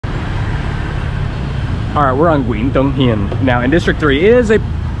All right, we're on Nguyễn Tân Hiền. Now in District 3, it is a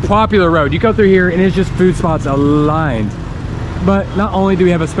popular road. You go through here and it's just food spots aligned. But not only do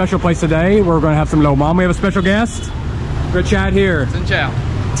we have a special place today, we're gonna have some Lẩu Mắm. We have a special guest. We're Chad here. Xin chào.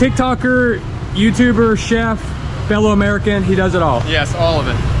 TikToker, YouTuber, chef, fellow American, he does it all. Yes, all of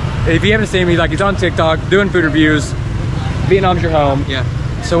it. If you haven't seen him, he's on TikTok, doing food reviews. Vietnam's your home. Yeah.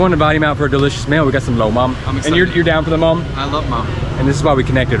 So I want to invite him out for a delicious meal. We got some Lẩu Mắm. I'm excited. And you're down for the mum? I love mom. And this is why we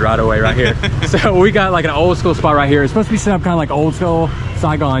connected right away right here. So we got like an old school spot right here. It's supposed to be set up kind of like old school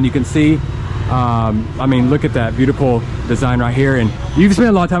Saigon. You can see, I mean, look at that beautiful design right here. And you've spent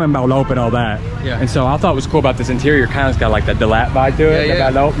a lot of time in Bảo Lộc and all that. Yeah. And so I thought what was cool about this interior, kind of got like that Delat vibe to it.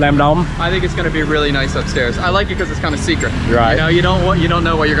 Yeah, yeah. Lam Dom. I think it's going to be really nice upstairs. I like it because it's kind of secret. Right. You know, you don't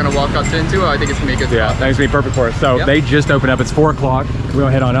know what you're going to walk up into. I think it's going to be a good Yeah, spot. that's going to be perfect for us. So they just opened up. It's 4 o'clock. We'll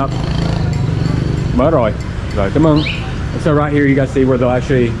head on up. Mở rồi. Rồi, cảm ơn. So right here you guys see where they'll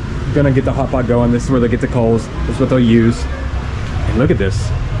actually gonna get the hot pot going. This is where they get the coals. This is what they'll use. And look at this.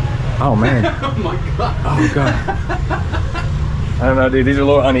 Oh man. Oh my god. Oh god. I don't know, dude. These are a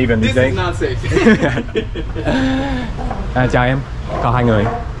little uneven. This These is not safe. Chào em. Có 2 người.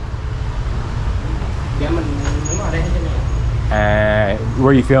 Where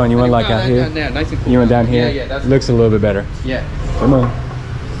are you feeling? You went like out here? Yeah, nice and cool. You went down here? Yeah, that's looks a little bit better. Yeah. Come on.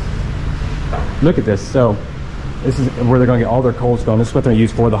 Look at this. So this is where they're gonna get all their coals going. This is what they're gonna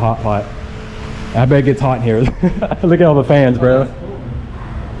use for the hot pot. I bet it gets hot in here. Look at all the fans, bro.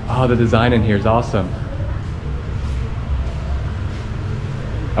 Oh, the design in here is awesome.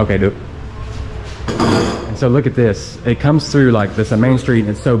 Okay, dude. And so look at this. It comes through like this, a main street, and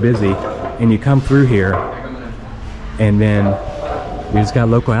it's so busy. And you come through here, and then you just got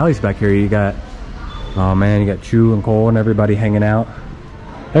local alleys back here. You got, oh man, you got Chu and Cole and everybody hanging out.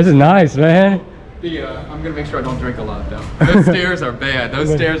 This is nice, man. I'm gonna make sure I don't drink a lot though. Those stairs are bad. Those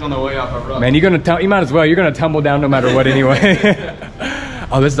stairs on the way up are rough. Man, you might as well. You're gonna tumble down no matter what anyway.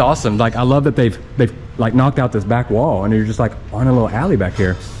 Oh, this is awesome. Like I love that they've like knocked out this back wall and you're just like on a little alley back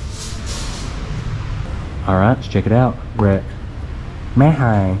here. All right, let's check it out. We're at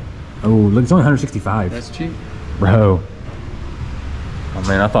Mahai. Oh, look, it's only 165. That's cheap. Bro. Oh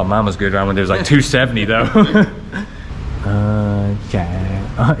man, I thought mine was good right when there was like 270 though.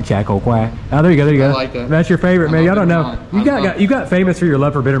 Chả khổ qua. Oh, there you go, there you go. I like that. That's your favorite, man. I don't know. You got famous for your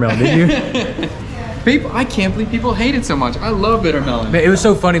love for bitter melon, didn't you? People, I can't believe people hate it so much. I love bitter melon. Man, it was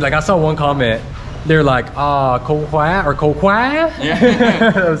so funny. Like I saw one comment. They're like, khổ quá or khổ quá. Yeah.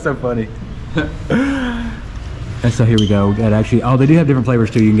 That was so funny. And so here we go. That actually, oh, they do have different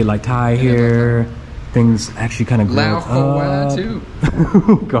flavors too. You can get like Thai here. Things actually kind of grow Lao up. khổ quá too.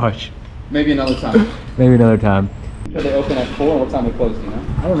 Gosh. Maybe another time. Maybe another time. So they open at 4. What time they close? Do you know?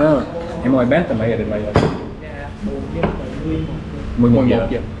 I don't know. Em ngoài bán tầm mấy giờ? 11 giờ.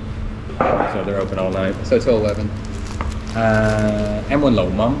 Yeah. So they're open all night. So till 11. Em muốn lẩu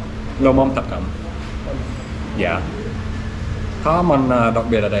mắm thập cẩm. Dạ. Có món đặc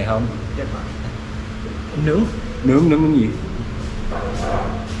biệt ở đây không? Nướng. Nướng gì?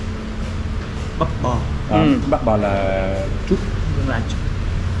 Bắp bò. Bắp bò là chút.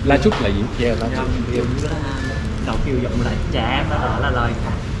 La chút là gì? Yeah, that's Kiểu như là đầu kiều dụng lại chả đó là lời.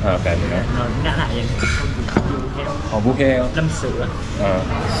 Ok, rồi ngã lại vậy. Vũ heo. Lâm sữa.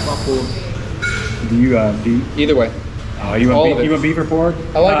 Bò cuồng. Do you either way. You want beef or pork?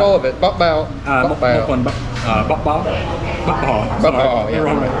 I like all of it. Bắp bao. Một phần bắp bò. Yeah.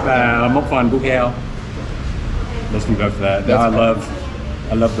 Và một phần vũ heo. Let's do both for that.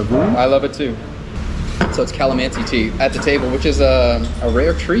 I love the roux. I love it too. So it's calamansi tea at the table, which is a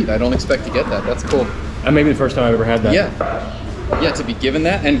rare treat. I don't expect to get that. That's cool. Maybe the first time I've ever had that. Yeah, to be given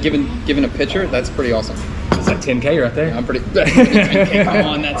that and given a picture, that's pretty awesome. It's like 10K right there. I'm pretty. 10K, come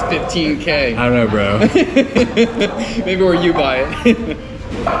on, that's 15K. I don't know, bro. Maybe where you buy it.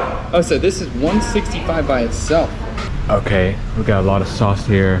 Oh, so this is 165 by itself. Okay, we got a lot of sauce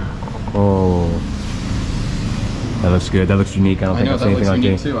here. Oh, that looks good. That looks unique. I don't think I've seen anything like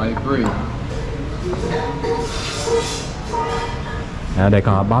this. Too. I agree. Đây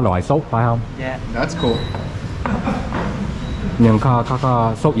có 3 loại sốt phải không? Dạ. That's cool. Nhưng có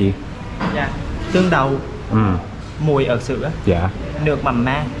sốt gì? Dạ. Tương đậu. Mùi ớt sữa. Dạ. Nước mắm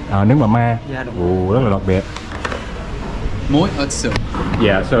ma. Nước mắm ma. Dạ đúng. Rất là đặc biệt. Muối ớt sữa.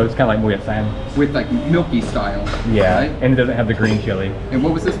 Yeah, so it's kind of like mùi ớt xanh. With like milky style. Yeah, right? and it doesn't have the green chili. And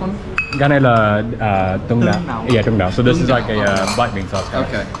what was this one? Cái này là tương đậu. Yeah, tương đậu. So this is like a black bean sauce.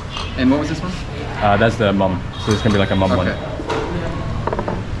 Okay. And what was this one? That's the mum. So it's gonna be like a mum one.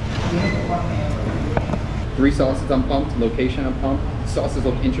 3 sauces I'm pumped. Location I'm pumped. Sauces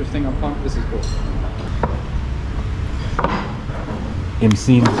look interesting. I'm pumped. This is cool. Em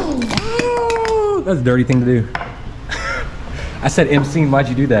xin. Woo! That's a dirty thing to do. I said MC, why'd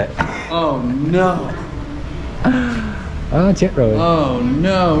you do that? Oh no. Oh, chết rồi. Oh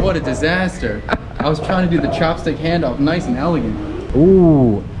no, what a disaster. I was trying to do the chopstick handoff nice and elegant.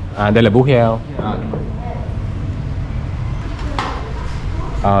 Ooh. Đây là bún heo.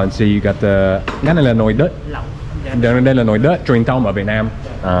 So you got the... Cái này là nồi đất. Đây là nồi đất truyền thống ở Việt Nam.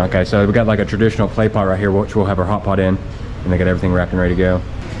 Okay, so we got like a traditional clay pot right here, which we'll have our hot pot in. And they got everything wrapped and ready to go.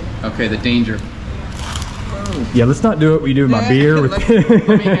 Okay, the danger. Yeah, let's not do what we do with my beer. With let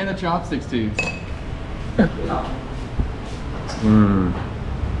me hand the chopsticks to you.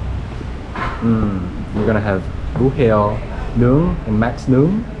 We're gonna have bún heo, Nướng, and Max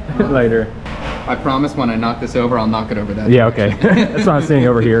Nướng later. I promise when I knock this over, I'll knock it over that. Yeah, okay. That's what I'm seeing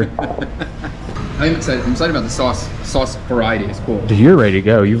over here. I'm excited. I'm excited about the sauce. Sauce variety is cool. Dude, you're ready to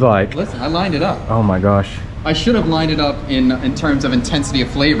go. You've like... Listen, I lined it up. Oh my gosh. I should have lined it up in terms of intensity of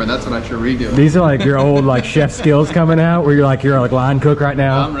flavor. That's what I should redo. These are like your old like chef skills coming out, where you're like line cook right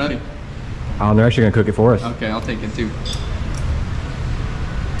now. I'm ready. Oh, they're actually gonna cook it for us. Okay, I'll take it too.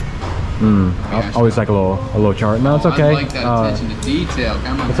 Always like a little char. No, it's okay. I like that attention to detail.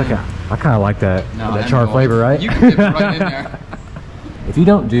 Come on. It's okay. I kind of like that char flavor, right? You can dip it right in there. If you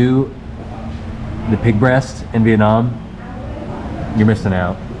don't do the pig breast in Vietnam, you're missing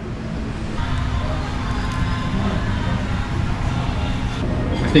out.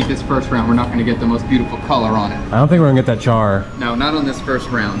 I think this first round we're not going to get the most beautiful color on it. I don't think we're gonna get that char. No, not on this first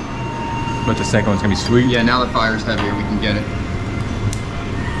round. But the second one's gonna be sweet. Yeah, now the fire's heavier, we can get it.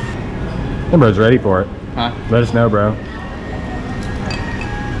 Hey, bro's ready for it. Huh? Let us know, bro.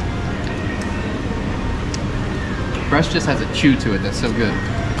 Breast just has a chew to it that's so good.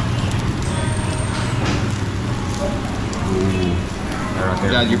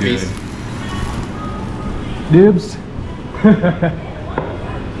 Is that your piece? Dibs.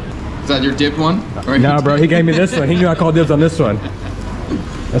 Is that your dip one? No, bro, he gave me this one. He knew I called dibs on this one.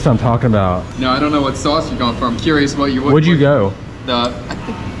 That's what I'm talking about. No, I don't know what sauce you're going for. I'm curious what you would. Where'd you go? I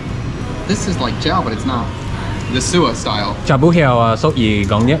think this is like chow, but it's not. The Sua style. Chả bún heo sốt gì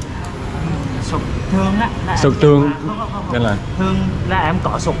ngon nhất? Sụt thương á. Sụt tương. Đây là Thương là em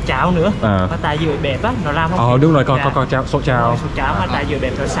có sụt chảo nữa. Mà tại vì bẹp á, nó làm không. Đúng rồi, có cháo, sốt cháo. Sụt chảo mà tại vì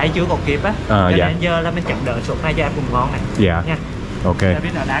bẹp nó sấy chưa còn kịp á. Cho nên giờ là mình chặn đợi sụt này cho em cùng ngon này. Yeah. Nha. Okay. Biết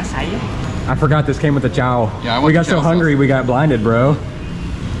là đáng sấy. I forgot this came with the chow. Yeah, we got so hungry we got blinded, bro.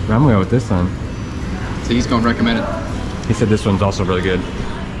 I'm gonna go with this one. So he's going to recommend it. He said this one's also really good.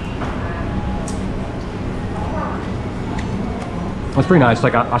 It's pretty nice.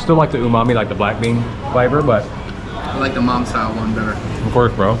 Like I still like the umami, like the black bean flavor, but I like the mom style one better. Of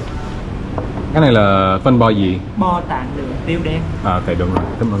course, bro. Cái này là phân bò gì? Bò tảng đường tiêu đen. Okay, đúng rồi.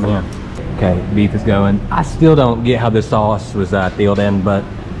 Cảm ơn nha. Okay, beef is going. I still don't get how this sauce was filled in, but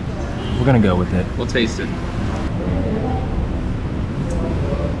we're gonna go with it. We'll taste it.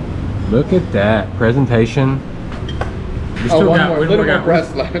 Look at that presentation. We still one got, more, we little got, more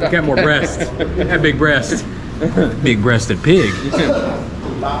breast left. We got more breast. That big breast. Big-breasted pig.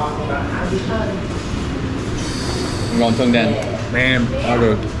 I'm going tongue down. Man,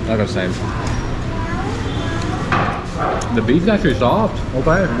 I'll go same. The beef's actually soft.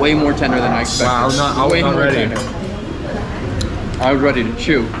 Okay. Way more tender than I expected. Wow, I was not ready. Tender. I was ready to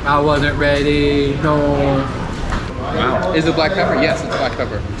chew. I wasn't ready. No. Wow. Is it black pepper? Yes, it's black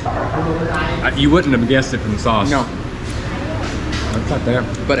pepper. You wouldn't have guessed it from the sauce. No. It's not there.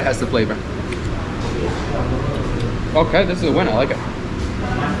 But it has the flavor. Okay, this is a win. I like it.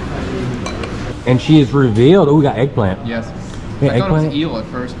 And she is revealed. Oh, we got eggplant. Yes. Yeah, I thought it eggplant. was eel at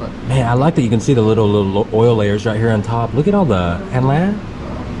first, but Man, I like that you can see the little oil layers right here on top. Look at all the hanlan.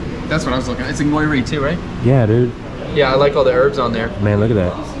 that's what I was looking at. It's ngoiri too, right? Yeah, dude. Yeah, I like all the herbs on there. Man, look at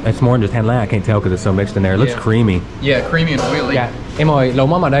that. It's more than just hanlan. I can't tell because it's so mixed in there. It looks Yeah. creamy. Yeah, creamy and oily. Dạ. Em ơi, lẩu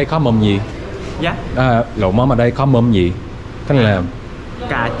mắm ở đây có mầm gì? Dạ. Lẩu mắm ở đây có mầm gì? Cái này là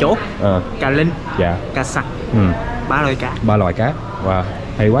Cà chốt, cà linh, dạ. cà sặc. 3 loại cá. Wow,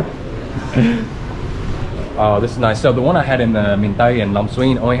 hay quá. Oh, this is nice. So the one I had in Minh Tây and Long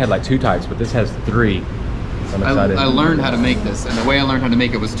Xuyên only had like 2 types, but this has 3. So I'm excited. I learned how to make this, and the way I learned how to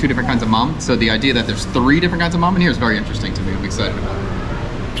make it was 2 different kinds of mom. So the idea that there's 3 different kinds of mom in here is very interesting to me. I'm excited about it.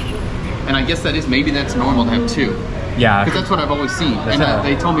 And I guess that's normal to have 2. Yeah. Because that's what I've always seen. And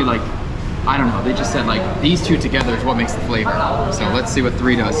they told me like, I don't know, they just said like, these 2 together is what makes the flavor. So let's see what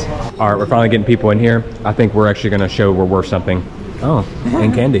 3 does. All right, we're finally getting people in here. I think we're actually going to show we're worth something. Oh,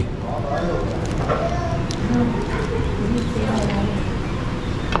 and candy.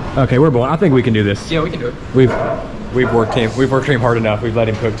 Okay, we're born. I think we can do this. Yeah, we can do it. We've worked him hard enough. We've let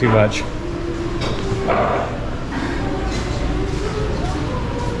him cook too much.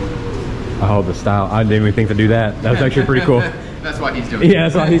 Oh, the style. I didn't even think to do that. That was actually pretty cool. That's why he's doing it. Yeah,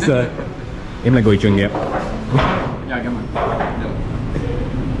 that's why he said. Em là người chuyên nghiệp. Yeah, come on.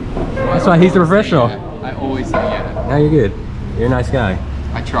 That's why he's the professional. Yeah. I always say yeah. Now you're good. You're a nice guy.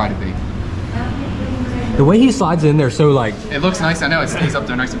 I try to be. The way he slides in there, so like. It looks nice. I know it stays up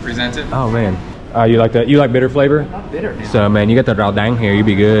there nice and presented. Oh man. You like that? You like bitter flavor? Not bitter, man. So man, you got the rau dang here. You'd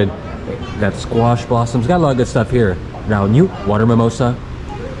be good. That squash blossoms. Got a lot of good stuff here. Rau nhút, water mimosa.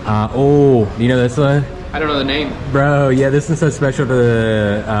 Oh, do you know this one? I don't know the name. Bro, yeah, this is so special to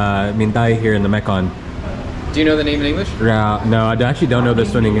the Miền Tây here in the Mekong. Do you know the name in English? No, I actually don't know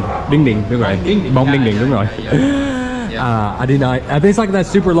this one in Ding ding, đúng rồi. Bông ding ding, đúng rồi. I did not. I think it's like that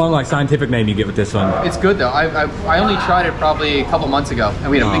super long, like scientific name you get with this one. It's good though. I only tried it probably a couple months ago, and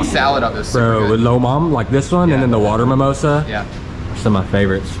we had a big salad of this. Bro, with Lẩu Mắm, like this one, and then the water mimosa. Yeah. Some of my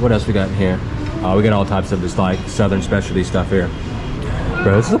favorites. What else we got in here? We got all types of just like southern specialty stuff here.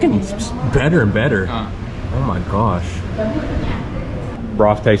 Bro, it's looking better and better. Oh my gosh.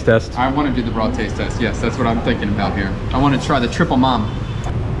 Broth taste test? I want to do the broth taste test. Yes, that's what I'm thinking about here. I want to try the triple mom.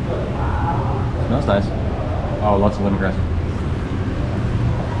 Smells nice. Oh, lots of lemongrass.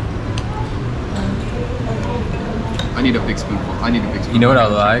 I need a big spoonful. I need a big spoonful. You know what I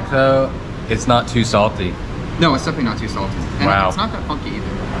like though? It's not too salty. No, it's definitely not too salty. And wow. It's not that funky either.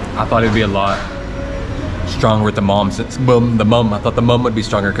 I thought it'd be a lot stronger with the mum. Since the mum, I thought the mum would be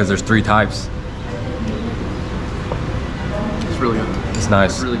stronger because there's 3 types. It's really good. It's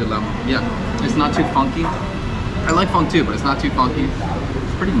nice. It's really good lemon. Yeah, it's not too funky. I like funk too, but it's not too funky.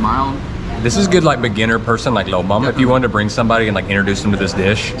 It's pretty mild. This is good, like beginner person, like Lẩu Mắm. If you wanted to bring somebody and like introduce them to this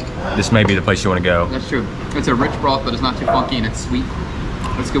dish, this may be the place you want to go. That's true. It's a rich broth, but it's not too funky and it's sweet.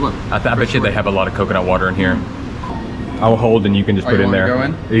 That's a good one. I bet you they have a lot of coconut water in here. I will hold and you can just put it in there. Go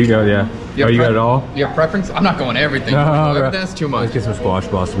in? There you go, yeah. You got it all? Your preference? I'm not going everything. No, that's too much. Let's get some squash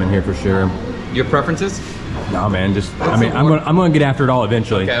blossom in here for sure. Your preferences? No man, just I'm gonna get after it all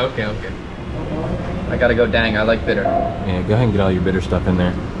eventually. Okay. I gotta go dang, I like bitter. Yeah, go ahead and get all your bitter stuff in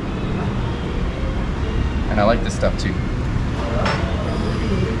there. And I like this stuff too.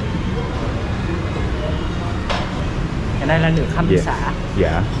 Cái này là nước hầm xả.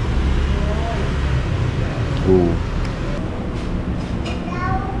 Yeah. Ooh.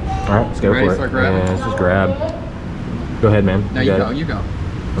 All right, let's go Ready for to start it. grabbing? Yeah, let's just grab. Go ahead, man. No, you go.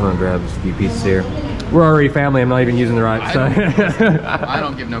 I'm gonna grab just a few pieces here. We're already family. I'm not even using the right side. I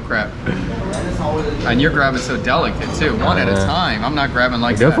don't give no crap. And you're grabbing so delicate too, one at a time. I'm not grabbing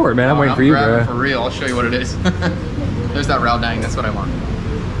like that. Go for it, man. I'm waiting for you, bro. For real. I'll show you what it is. There's that rau dang. That's what I want.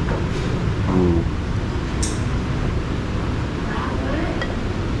 Ooh.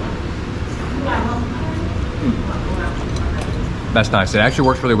 That's nice. It actually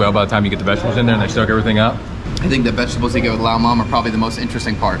works really well by the time you get the vegetables in there and they soak everything up. I think the vegetables that go with Lẩu Mắm are probably the most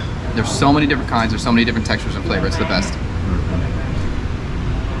interesting part. There's so many different kinds, there's so many different textures and flavors. It's the best.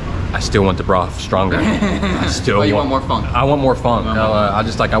 I still want the broth stronger. I still you want more funk? I want more funk.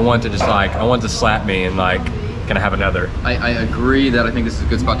 I want to slap me and like, can I have another? I agree that I think this is a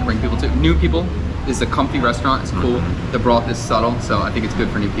good spot to bring people to. New people. This is a comfy restaurant. It's cool. The broth is subtle, so I think it's good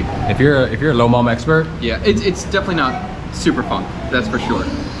for new people. If you're a Lẩu Mắm expert, yeah, it's definitely not super funk. That's for sure.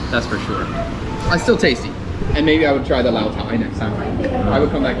 That's for sure. It's still tasty. And maybe I would try the Lao Thai next time. I would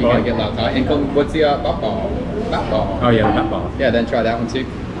come back again and get Lao Thai. And what's the bap ball? Oh yeah, the bap ball. Yeah, then try that one too.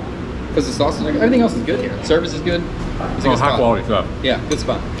 Because the sauce, everything else is good here. Service is good. It's a good high spot. quality stuff. Yeah, good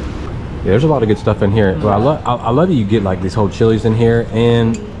spot. Yeah, there's a lot of good stuff in here. Well, I love that you get like these whole chilies in here,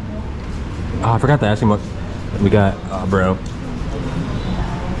 and I forgot to ask him what we got. Bro,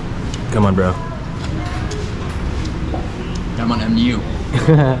 come on, bro. Come on, I'm new.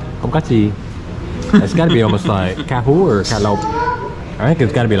 Không có gì. It's got to be almost like cahu or calop. I think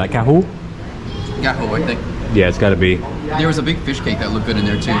it's got to be like cahu. Gaho, I think. Yeah, it's got to be. There was a big fish cake that looked good in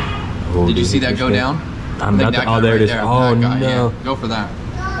there too. Oh, did you see that go cake down? There it is. Oh no. Yeah. Go for that.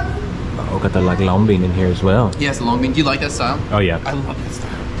 Oh, got the like long bean in here as well. Yes, long bean. Do you like that style? Oh yeah. I love that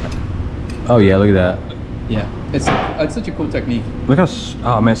style. Oh yeah, look at that. Yeah, it's such a cool technique. Look how,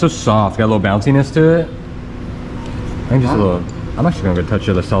 oh man, it's so soft. Got a little bounciness to it. I think just a little. I'm actually gonna go touch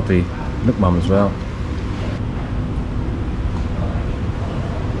of the salty Nook Mum as well.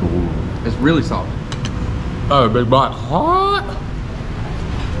 Ooh. It's really soft. Oh, big bite. Hot.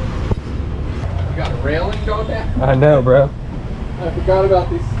 You got a railing going down? I know, bro. I forgot about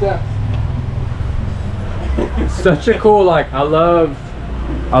these steps. Such a cool, like, I love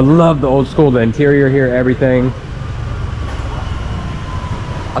the old school, the interior here, everything.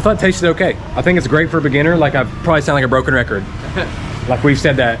 I thought it tasted okay. I think it's great for a beginner. Like, I probably sound like a broken record. Like, we've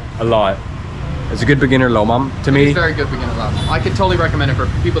said that a lot. It's a good beginner Lẩu Mắm to me. It's very good beginner Lẩu Mắm. I could totally recommend it for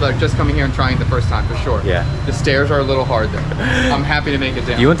people that are just coming here and trying it the first time, for sure. Yeah. The stairs are a little hard there. I'm happy to make it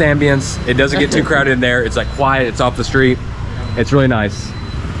down. You want the ambience. It doesn't get too crowded in there. It's like quiet. It's off the street. It's really nice.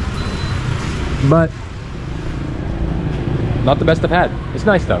 But not the best I've had. It's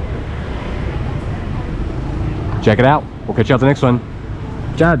nice though. Check it out. We'll catch you out the next one.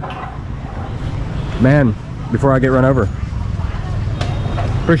 Chad, man, before I get run over,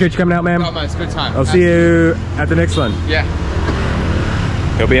 appreciate you coming out, man. Oh, man, it's a good time. I'll see you at the next one. Yeah.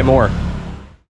 He'll be at more.